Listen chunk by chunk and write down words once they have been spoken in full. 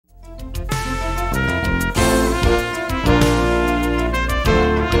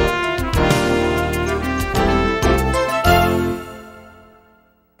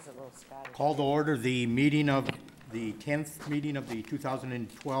Call to order the meeting of the 10th meeting of the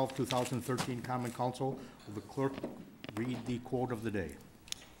 2012-2013 Common Council. Will the clerk read the quote of the day?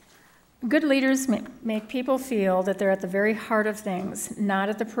 Good leaders make people feel that they're at the very heart of things, not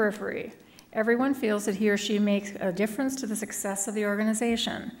at the periphery. Everyone feels that he or she makes a difference to the success of the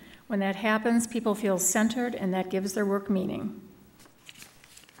organization. When that happens, people feel centered, and that gives their work meaning.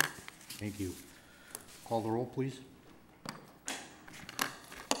 Thank you. Call the roll, please.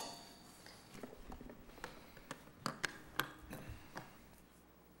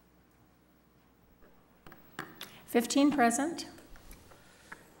 "15 present."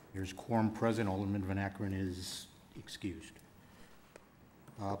 There's quorum present. Alderman Van Akkeren is excused.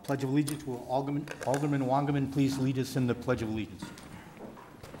 Pledge of Allegiance. Will Alderman Wangerman please lead us in the Pledge of Allegiance?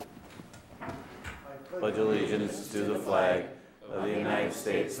 Pledge allegiance to the flag of the United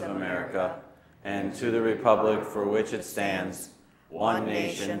States of America and to the republic for which it stands, one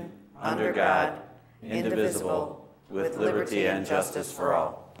nation, under God, indivisible, with liberty and justice for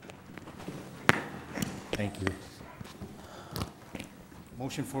all. Thank you.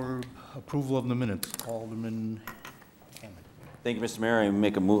 Motion for approval of the minutes. Alderman Hammond. Thank you, Mr. Mayor. I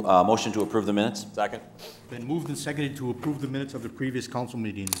make a motion to approve the minutes. Second. Been moved and seconded to approve the minutes of the previous council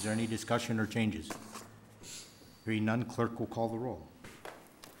meeting. Is there any discussion or changes? Hearing none, clerk will call the roll.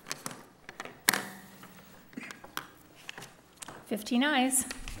 15 ayes.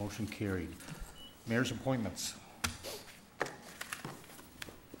 Motion carried. Mayor's appointments.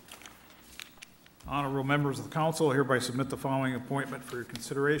 Honorable members of the council, hereby submit the following appointment for your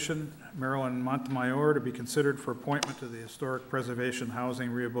consideration. Marilyn Montemayor to be considered for appointment to the Historic Preservation Housing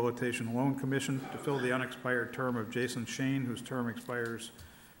Rehabilitation Loan Commission to fill the unexpired term of Jason Shane, whose term expires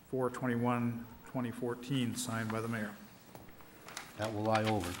 4/21/2014, signed by the mayor. That will lie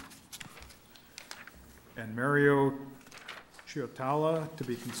over. And Mario Chiotala to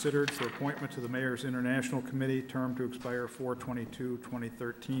be considered for appointment to the Mayor's International Committee, term to expire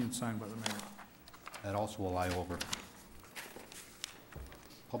 4/22/2013, signed by the mayor. That also will lie over.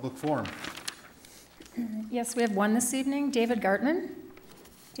 Public forum. Yes, we have one this evening. David Gartman.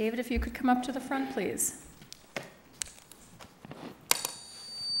 David, if you could come up to the front, please.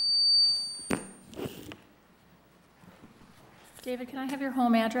 David, can I have your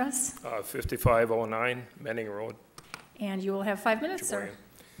home address? 5509 Menning Road. And you will have 5 minutes, sir. Sheboygan.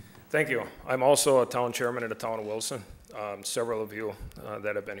 Thank you. I'm also a town chairman in the town of Wilson. Several of you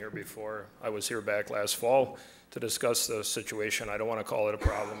that have been here before. I was here back last fall to discuss the situation. I don't want to call it a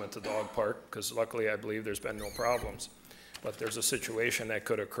problem at the dog park because luckily I believe there's been no problems. But there's a situation that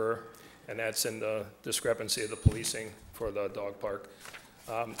could occur, and that's in the discrepancy of the policing for the dog park.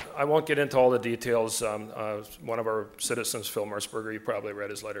 I won't get into all the details. One of our citizens, Phil Mersberger, you probably read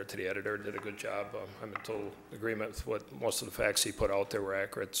his letter to the editor, did a good job. I'm in total agreement with what most of the facts he put out there were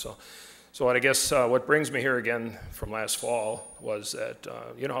accurate. So I guess what brings me here again from last fall was that,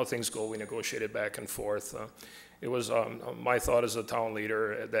 you know how things go, we negotiated back and forth. It was my thought as a town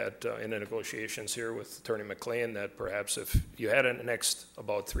leader that in the negotiations here with Attorney McLean that perhaps if you had annexed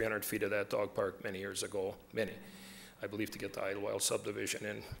about 300 feet of that dog park many years ago, I believe to get the Idlewild subdivision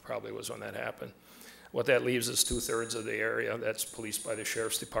in probably was when that happened. What that leaves is 2/3 of the area that's policed by the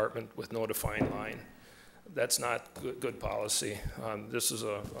Sheriff's Department with no defined line. That's not good policy. This is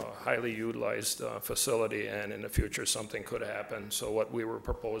a highly utilized facility, and in the future something could happen. So what we were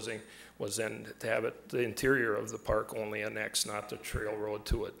proposing was then to have it, the interior of the park only annexed, not the trail road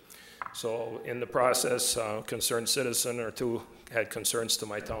to it. So in the process, concerned citizen or two had concerns to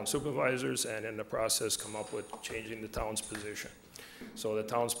my town supervisors, and in the process come up with changing the town's position. So the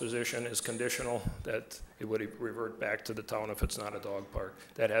town's position is conditional that it would revert back to the town if it's not a dog park.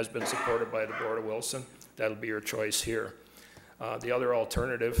 That has been supported by the Board of Wilson. That'll be your choice here. The other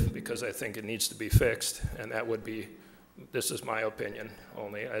alternative, because I think it needs to be fixed, and that would be, this is my opinion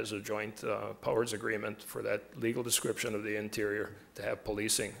only, as a joint powers agreement for that legal description of the interior to have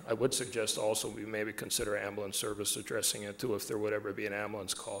policing. I would suggest also we maybe consider ambulance service addressing it too if there would ever be an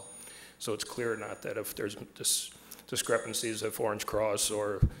ambulance call. So it's clear not that if there's discrepancies if Orange Cross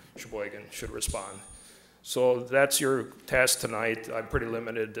or Sheboygan should respond. So that's your task tonight. I'm pretty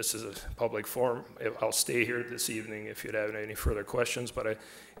limited. This is a public forum. I'll stay here this evening if you'd have any further questions, but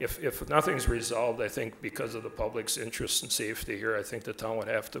if nothing's resolved, I think because of the public's interest and safety here, I think the town would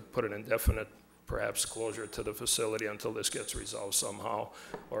have to put an indefinite perhaps closure to the facility until this gets resolved somehow,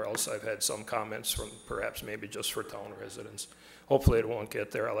 or else I've had some comments from perhaps maybe just for town residents. Hopefully it won't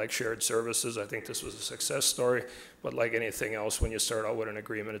get there. I like shared services. I think this was a success story, but like anything else, when you start out with an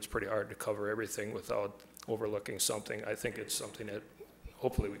agreement, it's pretty hard to cover everything without overlooking something. I think it's something that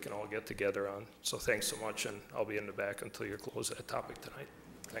hopefully we can all get together on. So thanks so much, and I'll be in the back until you close that topic tonight.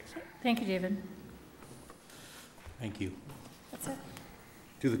 Thanks. Thank you, David. Thank you. That's it.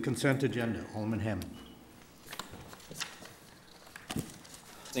 To the consent agenda, Alderman Hammond.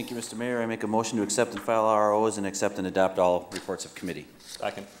 Thank you, Mr. Mayor. I make a motion to accept and file ROs and accept and adopt all reports of committee.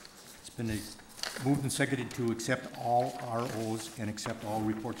 Second. It's been moved and seconded to accept all ROs and accept all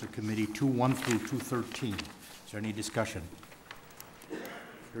reports of committee 2-1 through 213. Is there any discussion?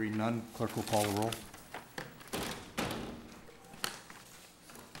 Hearing none, clerk will call the roll.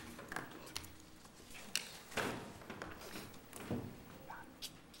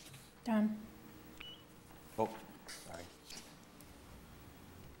 Done. Oh, sorry.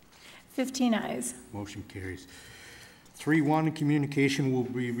 15 ayes. Motion carries. 3-1, communication will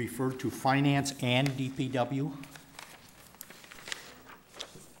be referred to finance and DPW.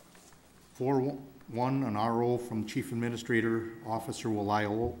 4-1, an RO from Chief Administrator Officer will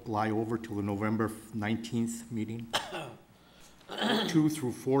lie over till the November 19th meeting. 2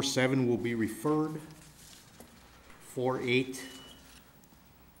 through 4-7 will be referred. 4-8,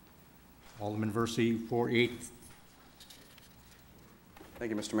 Alderman Versey, 4-8. Thank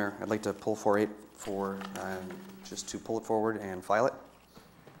you, Mr. Mayor. I'd like to pull 4-8 for, just to pull it forward and file it.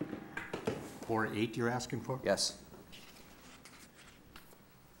 4-8 you're asking for? Yes.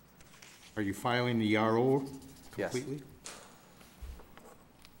 Are you filing the RO Yes. completely?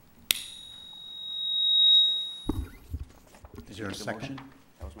 Is there a second?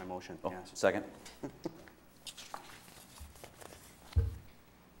 That was my motion, Oh, yes. second.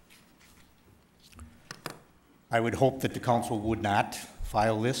 I would hope that the council would not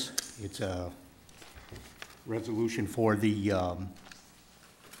file this. It's a resolution for the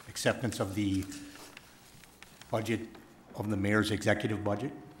acceptance of the budget of the mayor's executive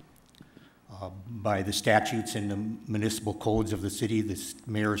budget. By the statutes and the municipal codes of the city, the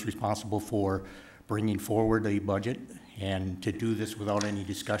mayor is responsible for bringing forward a budget, and to do this without any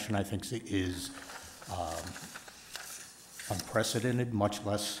discussion, I think is unprecedented, much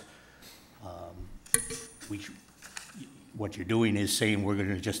less what you're doing is saying we're going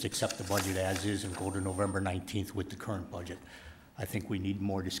to just accept the budget as is and go to November 19th with the current budget. I think we need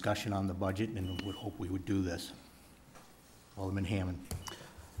more discussion on the budget, and would hope we would do this. Alderman Hammond.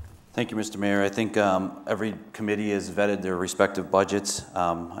 Thank you, Mr. Mayor. I think every committee has vetted their respective budgets.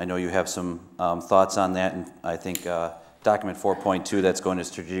 I know you have some thoughts on that, and I think document 4.2 that's going to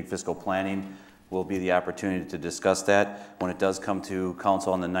strategic fiscal planning will be the opportunity to discuss that. When it does come to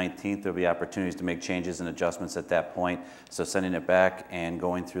council on the 19th, there'll be opportunities to make changes and adjustments at that point. So sending it back and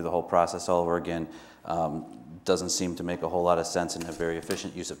going through the whole process all over again doesn't seem to make a whole lot of sense and a very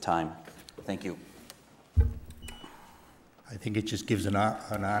efficient use of time. Thank you. I think it just gives an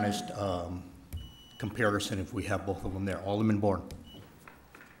honest comparison if we have both of them there. Alderman Bourne.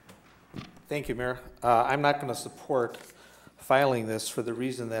 Thank you, Mayor. I'm not going to support filing this for the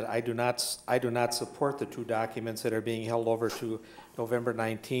reason that I do not support the two documents that are being held over to November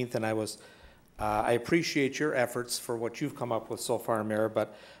 19th, and I appreciate your efforts for what you've come up with so far, Mayor,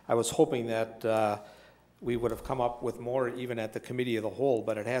 but I was hoping that we would have come up with more even at the committee of the whole,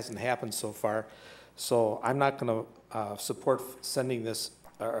 but it hasn't happened so far. So I'm not going to support sending this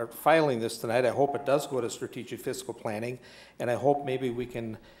or filing this tonight. I hope it does go to strategic fiscal planning, and I hope maybe we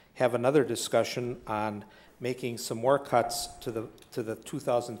can have another discussion on making some more cuts to the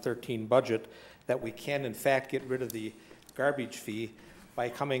 2013 budget, that we can in fact get rid of the garbage fee by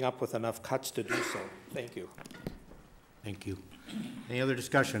coming up with enough cuts to do so. Thank you. Thank you. Any other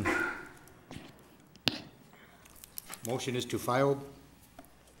discussion? Motion is to file.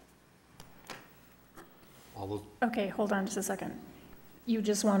 All those. Okay, hold on just a second. You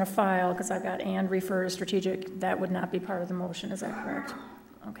just want to file, because I've got and refer to strategic, that would not be part of the motion, is that correct?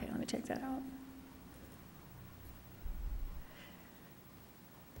 Okay, let me take that out.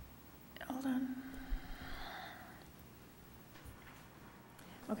 Hold on.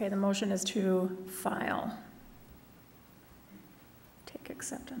 Okay, the motion is to file. Take,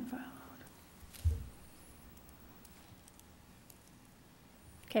 accept, and file.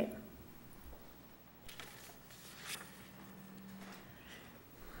 Okay.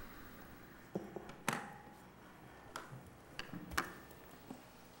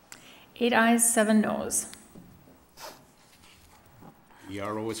 Eight ayes, 7 noes. The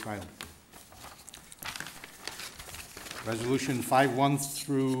RO is filed. Resolution 5-1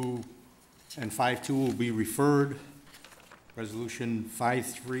 through and 5-2 will be referred. Resolution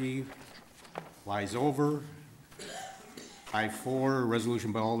 5-3 lies over. 5-4,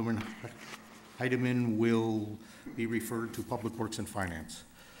 resolution by Alderman Heidemann will be referred to Public Works and Finance.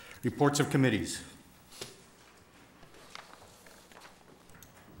 Reports of committees.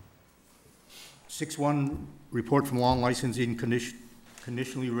 6-1, report from Law and Licensing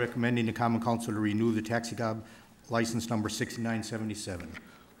conditionally recommending the Common Council to renew the taxi cab license number 6977.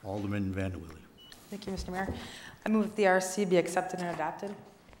 Alderman Vanderwille. Thank you, Mr. Mayor. I move that the RC be accepted and adopted.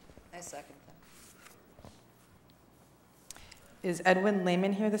 I second that. Is Edwin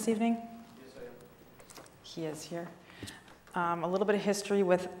Lehman here this evening? Yes, I am. He is here. A little bit of history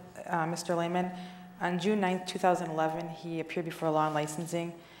with Mr. Lehman. On June 9th, 2011, he appeared before Law and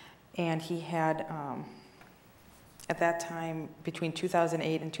Licensing, and he had, at that time, between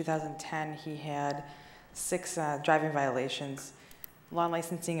 2008 and 2010, he had 6 driving violations. Law and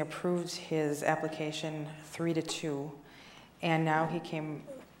Licensing approved his application 3-2, and now he came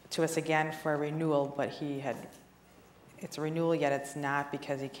to us again for a renewal, but it's a renewal, yet it's not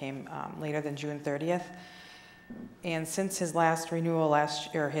because he came later than June 30th. And since his last renewal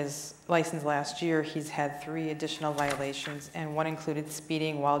his license last year, he's had 3 additional violations, and one included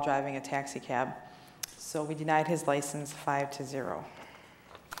speeding while driving a taxi cab. So we denied his license 5-0.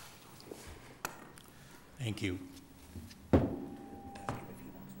 Thank you.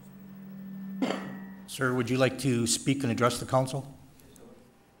 Sir, would you like to speak and address the council?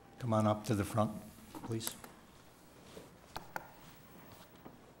 Come on up to the front, please.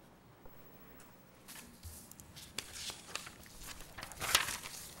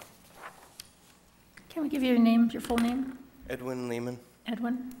 Can we give you your name, your full name? Edwin Lehman.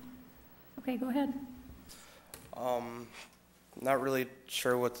 Edwin? Okay, go ahead. Not really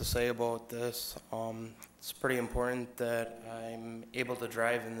sure what to say about this. It's pretty important that I'm able to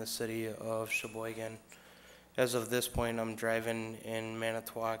drive in the city of Sheboygan. As of this point, I'm driving in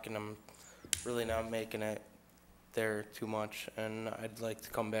Manitowoc, and I'm really not making it there too much, and I'd like to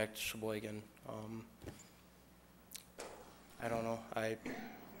come back to Sheboygan. I don't know. I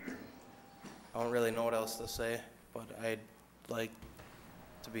don't really know what else to say, but I'd like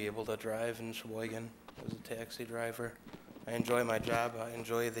to be able to drive in Sheboygan as a taxi driver. I enjoy my job. I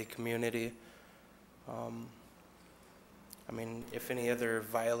enjoy the community. I mean, if any other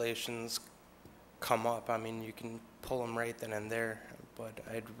violations come up, I mean, you can pull them right then and there, but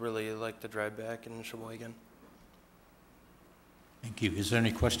I'd really like to drive back in Sheboygan. Thank you. Is there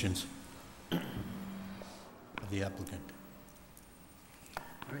any questions of the applicant?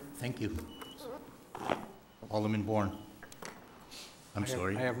 All right, thank you. Alderman Bourne. I'm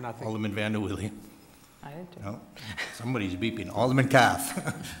sorry. I have nothing. Alderman Vanderwille. I did too. No, somebody's beeping. Alderman Kath.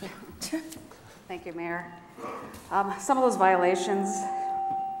 Thank you, Mayor. Some of those violations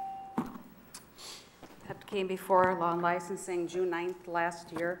that came before Law and Licensing June 9th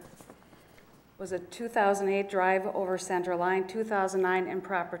last year was a 2008 drive over center line, 2009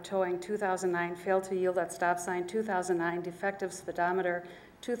 improper towing, 2009 failed to yield at stop sign, 2009 defective speedometer,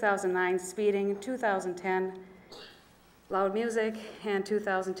 2009 speeding, 2010 loud music, and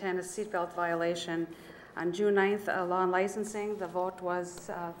 2010 a seatbelt violation. On June 9th, Law and Licensing, the vote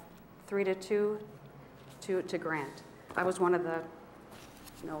was 3-2 to grant. I was one of the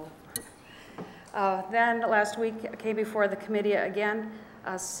no. Then last week I came before the committee again.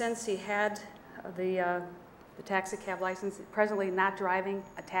 Since he had the taxi cab license, presently not driving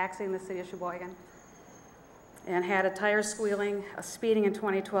a taxi in the city of Sheboygan, and had a tire squealing, a speeding in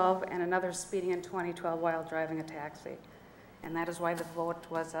 2012, and another speeding in 2012 while driving a taxi. And that is why the vote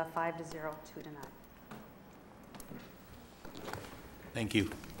was 5-0, 2-9. Thank you.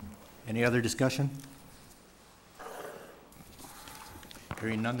 Any other discussion?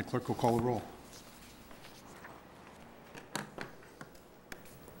 Hearing none, the clerk will call the roll.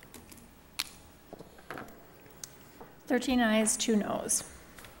 Thirteen ayes, 2 noes.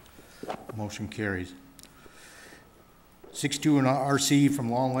 Motion carries. 6-2 an RC from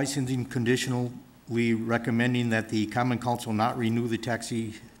Law and Licensing conditionally recommending that the Common Council not renew the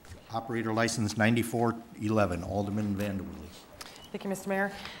taxi operator license 9411. Alderman Vanderwille. Thank you, Mr.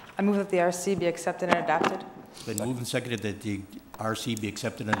 Mayor. I move that the RC be accepted and adopted. Been moved and seconded that the RC be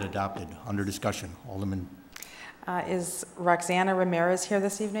accepted and adopted. Under discussion. Alderman. Is Roxana Ramirez here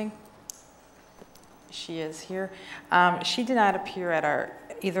this evening? She is here. She did not appear at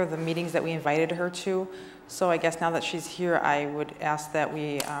either of the meetings that we invited her to, so I guess now that she's here, I would ask that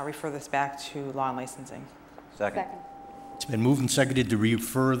we refer this back to Law and Licensing. Second. It's been moved and seconded to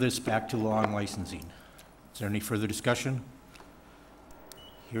refer this back to Law and Licensing. Is there any further discussion?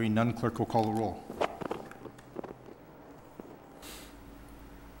 Hearing none, clerk will call the roll.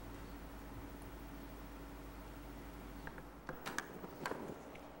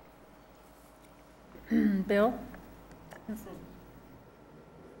 Bill?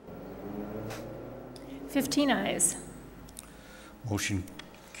 15 ayes. Motion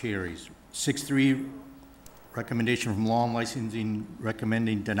carries. 6-3 recommendation from Law and Licensing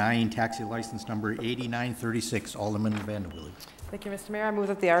recommending denying taxi license number 8936. Alderman Vanderwille. Thank you, Mr. Mayor. I move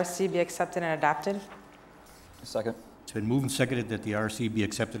that the RC be accepted and adopted. Second. It's been moved and seconded that the RC be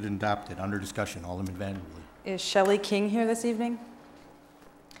accepted and adopted. Under discussion, Alderman Vanderwille. Is Shelley King here this evening?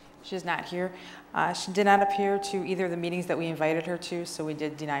 She is not here. She did not appear to either of the meetings that we invited her to, so we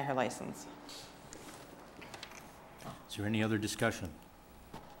did deny her license. Is there any other discussion?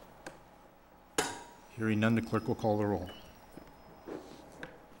 Hearing none, the clerk will call the roll.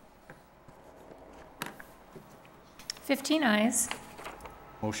 15 ayes.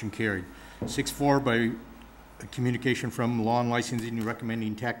 Motion carried. 6-4 by a communication from Law and Licensing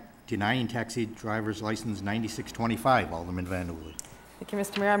recommending denying taxi driver's license 9625. Alderman Vanderwille. Thank you,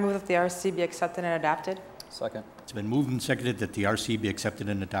 Mr. Mayor. I move that the RC be accepted and adopted. Second. It's been moved and seconded that the RC be accepted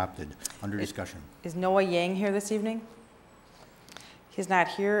and adopted. Under discussion. Is Noah Yang here this evening? He's not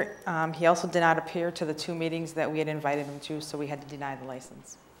here. He also did not appear to the 2 meetings that we had invited him to, so we had to deny the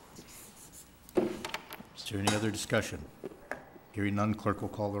license. Is there any other discussion? Hearing none, clerk will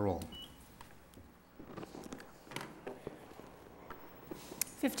call the roll.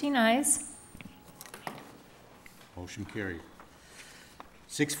 15 ayes. Motion carried.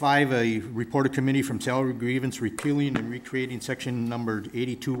 6-5, a report of committee from salary grievance repealing and recreating section number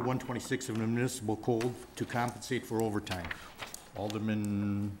 82-126 of the municipal code to compensate for overtime.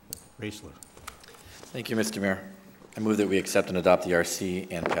 Alderman Raisler. Thank you, Mr. Mayor. I move that we accept and adopt the RC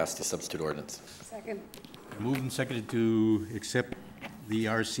and pass the substitute ordinance. Second. Moved and seconded to accept the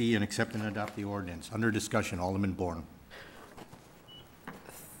RC and accept and adopt the ordinance. Under discussion, Alderman Bourne.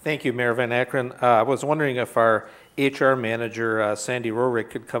 Thank you, Mayor Van Akron. I was wondering if our HR manager, Sandy Rorick,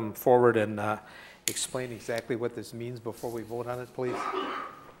 could come forward and explain exactly what this means before we vote on it, please.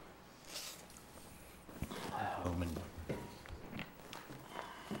 Alderman.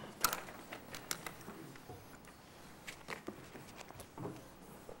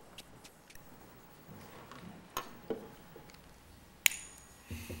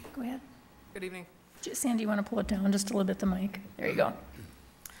 Go ahead. Good evening. Sandy, you want to pull it down just a little bit, the mic? There you go.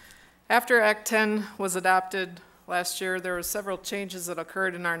 After Act 10 was adopted last year, there were several changes that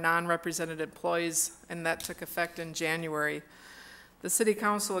occurred in our non-represented employees, and that took effect in January. The City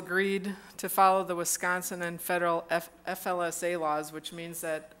Council agreed to follow the Wisconsin and federal FLSA laws, which means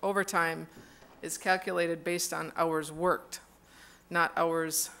that overtime is calculated based on hours worked, not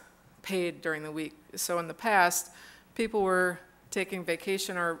hours paid during the week. So in the past, people were taking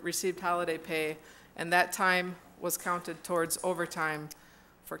vacation or received holiday pay, and that time was counted towards overtime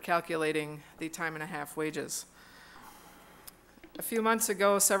for calculating the time and a half wages. A few months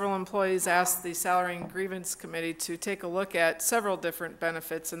ago, several employees asked the Salary and Grievance Committee to take a look at several different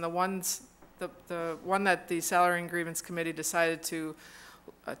benefits, and the one that the Salary and Grievance Committee decided to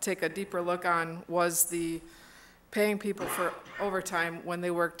take a deeper look on was the paying people for overtime when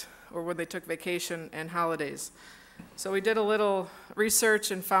they worked or when they took vacation and holidays. So we did a little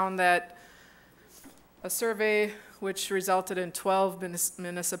research and found that a survey which resulted in 12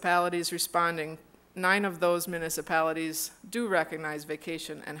 municipalities responding. 9 of those municipalities do recognize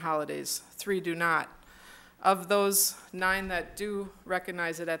vacation and holidays, 3 do not. Of those 9 that do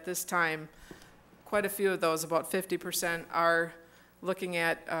recognize it at this time, quite a few of those, about 50%, are looking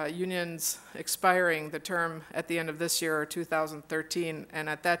at unions expiring the term at the end of this year or 2013, and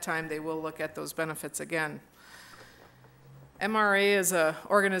at that time they will look at those benefits again. MRA is an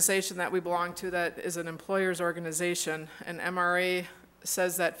organization that we belong to that is an employer's organization, and MRA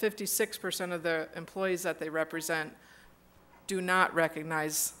says that 56% of the employees that they represent do not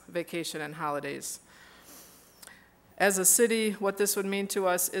recognize vacation and holidays. As a city, what this would mean to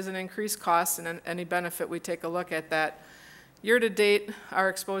us is an increased cost and any benefit we take a look at that. Year to date, our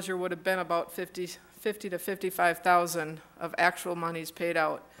exposure would have been about 50 to 55,000 of actual monies paid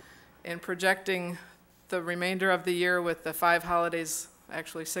out. And projecting the remainder of the year with the 5 holidays,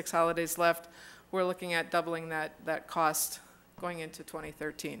 actually 6 holidays left, we're looking at doubling that cost going into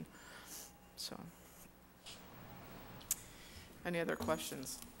 2013. So, any other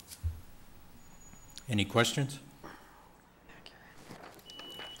questions? Any questions?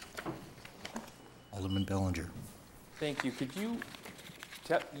 Alderman Bellinger. Thank you. Could you,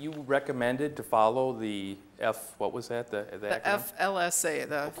 you recommended to follow the what was that? The FLSA,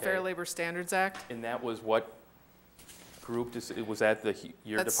 the Okay. Fair Labor Standards Act. And that was what group? Was that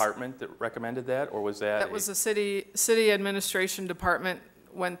your department that recommended that, or was that? That was the city administration department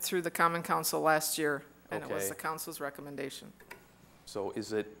went through the Common Council last year, and it was the council's recommendation. So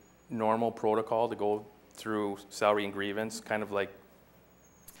is it normal protocol to go through salary and grievance, kind of like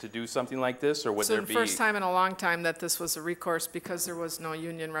to do something like this, or would there be? So the first time in a long time that this was a recourse because there was no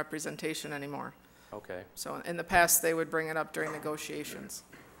union representation anymore. Okay, So in the past, they would bring it up during negotiations.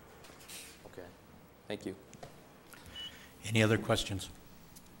 okay. Thank you. Any other questions?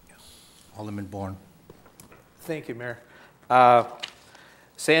 Alderman Bourne. Thank you, Mayor.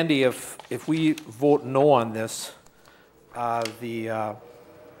 Sandy, if we vote no on this, if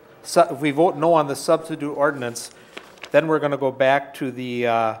we vote no on the substitute ordinance, then we're going to go back to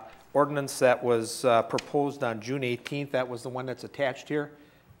the ordinance that was proposed on June 18th. That was the one that's attached here.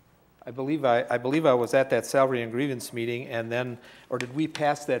 I believe I was at that salary and grievance meeting, and then, or did we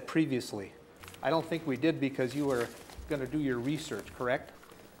pass that previously? I don't think we did because you were going to do your research, correct?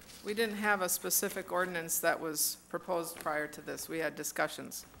 We didn't have a specific ordinance that was proposed prior to this. We had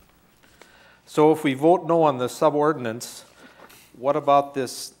discussions. So if we vote no on the sub-ordinance, what about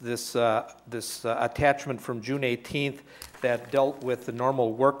this attachment from June 18th that dealt with the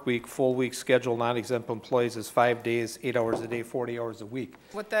normal work week, full week schedule, non-exempt employees is 5 days, 8 hours a day, 40 hours a week?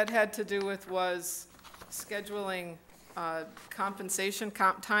 What that had to do with was scheduling compensation,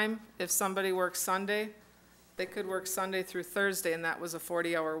 comp time. If somebody works Sunday, they could work Sunday through Thursday, and that was a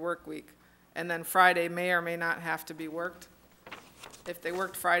 40-hour work week. And then Friday may or may not have to be worked. If they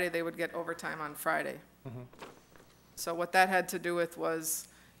worked Friday, they would get overtime on Friday. Mm-hmm. So what that had to do with was,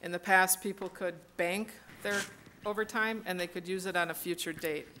 in the past, people could bank their overtime, and they could use it on a future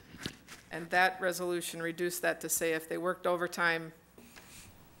date. And that resolution reduced that to say if they worked overtime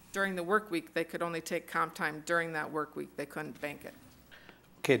during the work week, they could only take comp time during that work week. They couldn't bank it.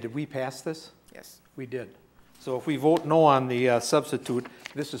 Okay, did we pass this? Yes. We did. So if we vote no on the substitute,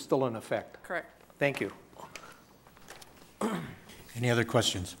 this is still in effect? Correct. Thank you. Any other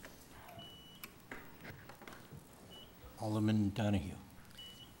questions? Alderman Donahue.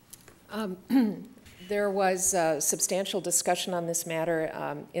 There was substantial discussion on this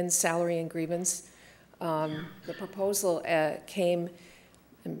matter in salary and grievance. The proposal came,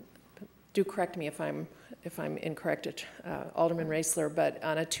 and do correct me if I'm incorrect, Alderman Raisler, but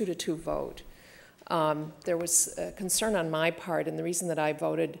on a 2-2 vote. There was a concern on my part, and the reason that I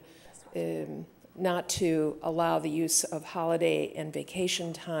voted not to allow the use of holiday and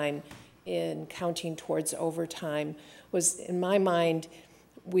vacation time in counting towards overtime was, in my mind,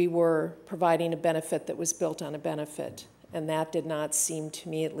 we were providing a benefit that was built on a benefit, and that did not seem to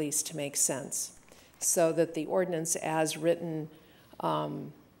me at least to make sense. So that the ordinance as written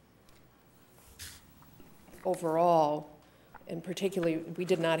overall, and particularly we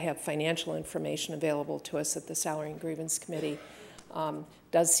did not have financial information available to us at the Salary and Grievance Committee,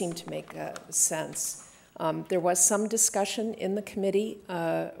 does seem to make sense. There was some discussion in the committee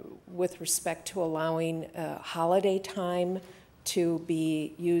with respect to allowing holiday time to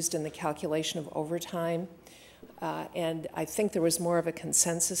be used in the calculation of overtime. And I think there was more of a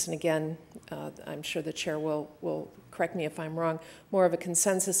consensus, and again, I'm sure the chair will correct me if I'm wrong, more of a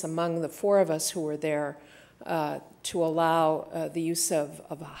consensus among the four of us who were there to allow the use of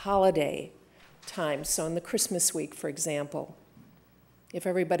a holiday time. So in the Christmas week, for example, if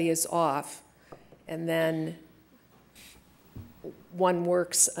everybody is off and then one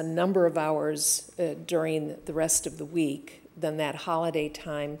works a number of hours during the rest of the week, then that holiday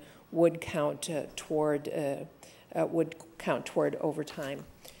time would count toward overtime.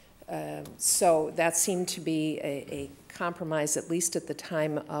 So that seemed to be a compromise, at least at the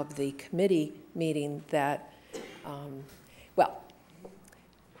time of the committee meeting, that, well,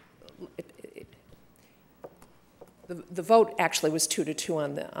 the vote actually was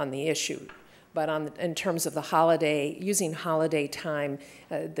 2-2 on the issue. But in terms of the holiday, using holiday time,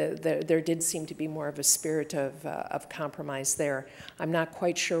 there did seem to be more of a spirit of compromise there. I'm not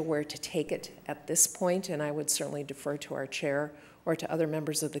quite sure where to take it at this point, and I would certainly defer to our chair or to other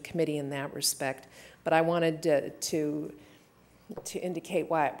members of the committee in that respect. But I wanted to indicate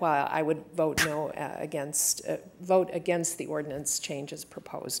why I would vote no vote against the ordinance changes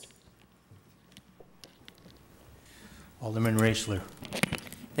proposed. Alderman Raisler.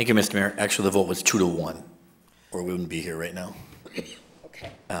 Thank you, Mr. Mayor. Actually, the vote was 2-1, or we wouldn't be here right now.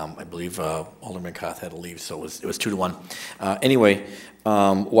 Okay. I believe Alderman Koth had to leave, so it was 2-1. Anyway,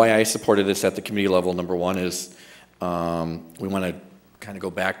 why I supported this at the committee level, number one, is we want to kind of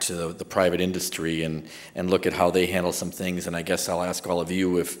go back to the private industry and look at how they handle some things. And I guess I'll ask all of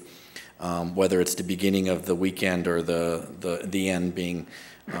you if whether it's the beginning of the weekend or the end being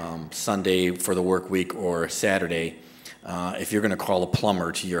Sunday for the work week or Saturday. If you're going to call a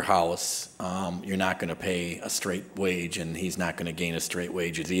plumber to your house, you're not going to pay a straight wage, and he's not going to gain a straight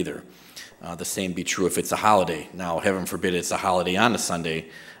wages either. The same be true if it's a holiday. Now, heaven forbid it's a holiday on a Sunday,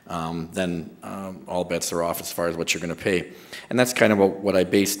 then all bets are off as far as what you're going to pay. And that's kind of what I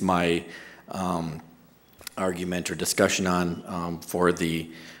based my argument or discussion on for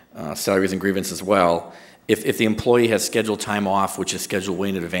the salaries and grievance as well. If the employee has scheduled time off, which is scheduled way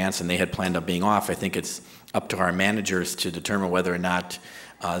in advance, and they had planned on being off, I think it's up to our managers to determine whether or not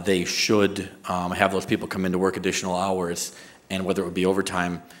they should have those people come in to work additional hours, and whether it would be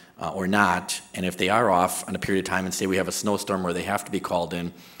overtime or not. And if they are off on a period of time, and say we have a snowstorm where they have to be called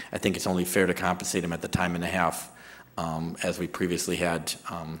in, I think it's only fair to compensate them at the time and a half, as we previously had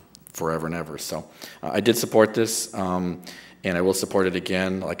forever and ever. So I did support this. And I will support it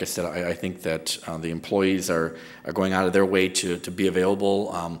again. Like I said, I think that the employees are going out of their way to be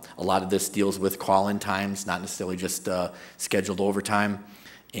available. A lot of this deals with call-in times, not necessarily just scheduled overtime.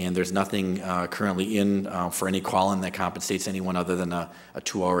 And there's nothing currently in for any call-in that compensates anyone other than a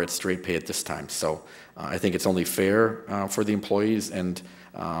 2-hour at straight pay at this time. So I think it's only fair for the employees, and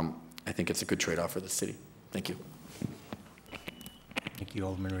I think it's a good trade-off for the city. Thank you. Thank you,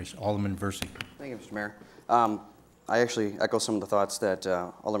 Alderman Reese. Alderman Versick. Thank you, Mr. Mayor. I actually echo some of the thoughts that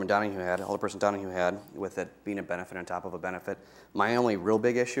Alderperson Donahue had with it being a benefit on top of a benefit. My only real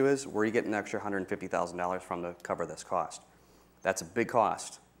big issue is where you get an extra $150,000 from to cover this cost. That's a big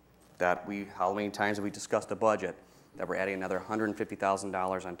cost. How many times have we discussed a budget that we're adding another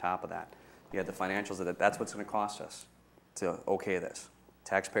 $150,000 on top of that? You had the financials that's what's going to cost us to okay this.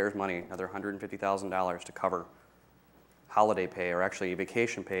 Taxpayers' money, another $150,000 to cover holiday pay, or actually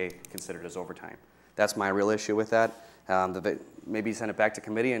vacation pay considered as overtime. That's my real issue with that. Maybe send it back to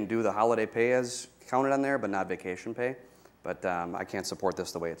committee and do the holiday pay as counted on there, but not vacation pay. But I can't support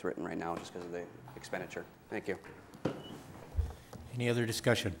this the way it's written right now just because of the expenditure. Thank you. Any other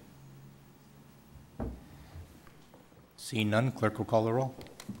discussion? Seeing none, clerk will call the roll.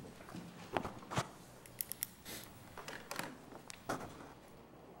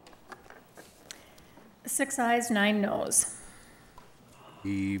 Six ayes, 9 noes.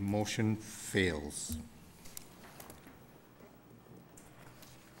 The motion fails.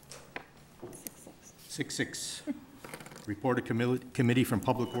 6-6. Report of Committee from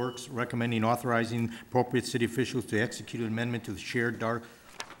Public Works recommending authorizing appropriate city officials to execute an amendment to the shared dog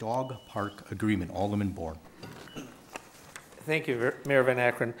park agreement. Alderman Bourne. Thank you, Mayor Van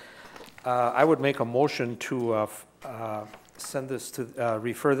Akkeren. I would make a motion to refer this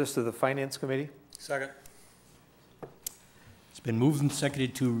to the Finance Committee. Second. It's been moved and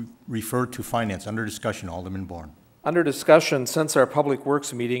seconded to refer to Finance. Under discussion, Alderman Bourne. Under discussion, since our Public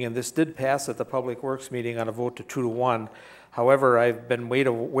Works meeting, and this did pass at the Public Works meeting on a vote to 2-1, however, I've been made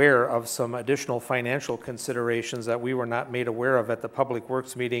aware of some additional financial considerations that we were not made aware of at the Public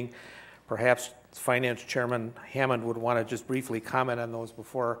Works meeting. Perhaps Finance Chairman Hammond would want to just briefly comment on those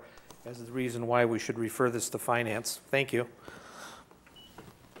before, as the reason why we should refer this to Finance. Thank you.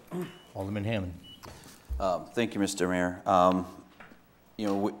 Alderman Hammond. Thank you, Mr. Mayor.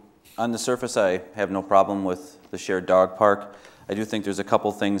 On the surface, I have no problem with the shared dog park. I do think there's a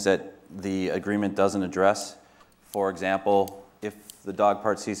couple things that the agreement doesn't address. For example, if the dog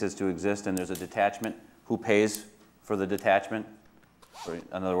park ceases to exist and there's a detachment, who pays for the detachment? Or in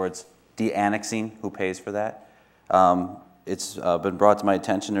other words, de-annexing, who pays for that? It's been brought to my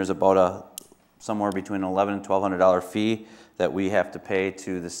attention there's about somewhere between $1,100 and $1,200 fee that we have to pay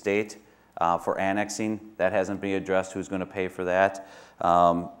to the state for annexing. That hasn't been addressed. Who's going to pay for that?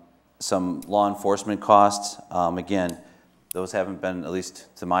 Some law enforcement costs. Again, those haven't been, at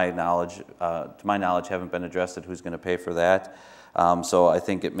least to my knowledge, haven't been addressed. Who's going to pay for that? So I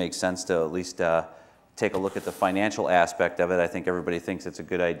think it makes sense to at least take a look at the financial aspect of it. I think everybody thinks it's a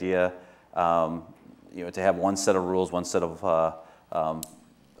good idea, to have one set of rules, one set of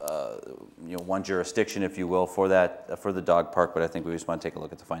one jurisdiction, if you will, for the dog park. But I think we just want to take a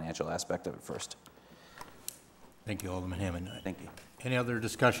look at the financial aspect of it first. Thank you, Alderman Hammond. Thank you. Any other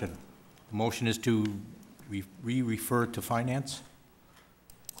discussion? The motion is to refer to Finance.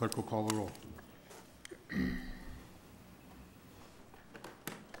 Clerk will call the roll.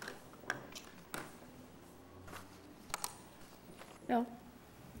 Bill?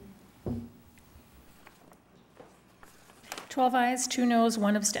 12 ayes, 2 noes,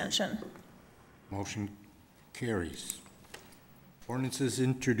 1 abstention. Motion carries. Ordinances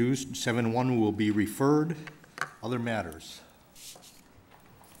introduced, 7-1 will be referred. Other matters.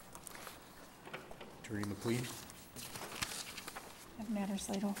 Attorney McLean. Have matters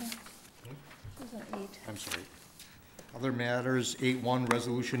laid over. Those are 8. I'm sorry. Other matters, 8-1,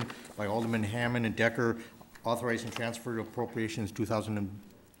 resolution by Alderman Hammond and Decker authorizing transfer to appropriations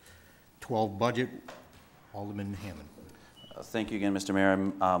 2012 budget. Alderman Hammond. Thank you again, Mr.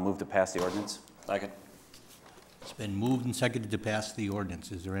 Mayor. I move to pass the ordinance. Second. It's been moved and seconded to pass the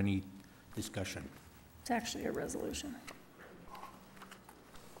ordinance. Is there any discussion? It's actually a resolution.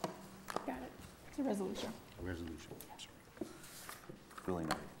 Got it. It's a resolution. A resolution. I'm sorry. Really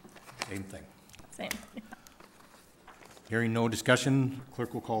not. Same thing. Same. Hearing no discussion,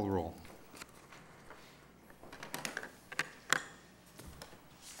 clerk will call the roll.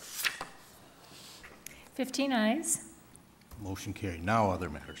 Fifteen ayes. Motion carried. Now other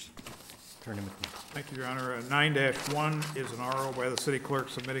matters. Attorney McNeil. Thank you, Your Honor. 9-1 is an RO by the city clerk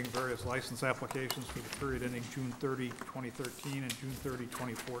submitting various license applications for the period ending June 30, 2013 and June 30,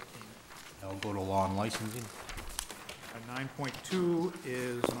 2014. I'll go to law and licensing. 9.2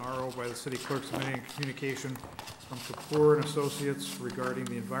 is an RO by the city clerk submitting a communication from Kapoor and Associates regarding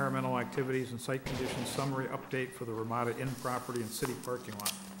the environmental activities and site conditions summary update for the Ramada Inn property and city parking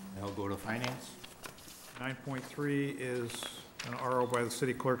lot. I'll go to finance. 9.3 is an RO by the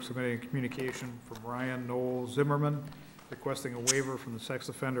city clerk submitting a communication from Ryan Noel Zimmerman requesting a waiver from the sex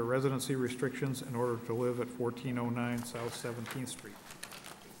offender residency restrictions in order to live at 1409 South 17th Street.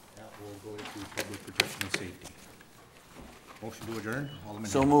 That will go to public protection and safety. Motion to adjourn. Alderman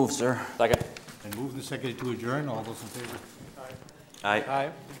So Hammond. moved, sir. Second. And moved and seconded to adjourn. All those in favor? Aye.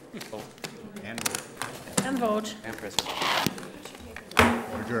 Aye. And vote. And vote. And Chris.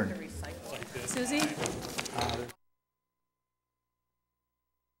 Adjourn. Susie?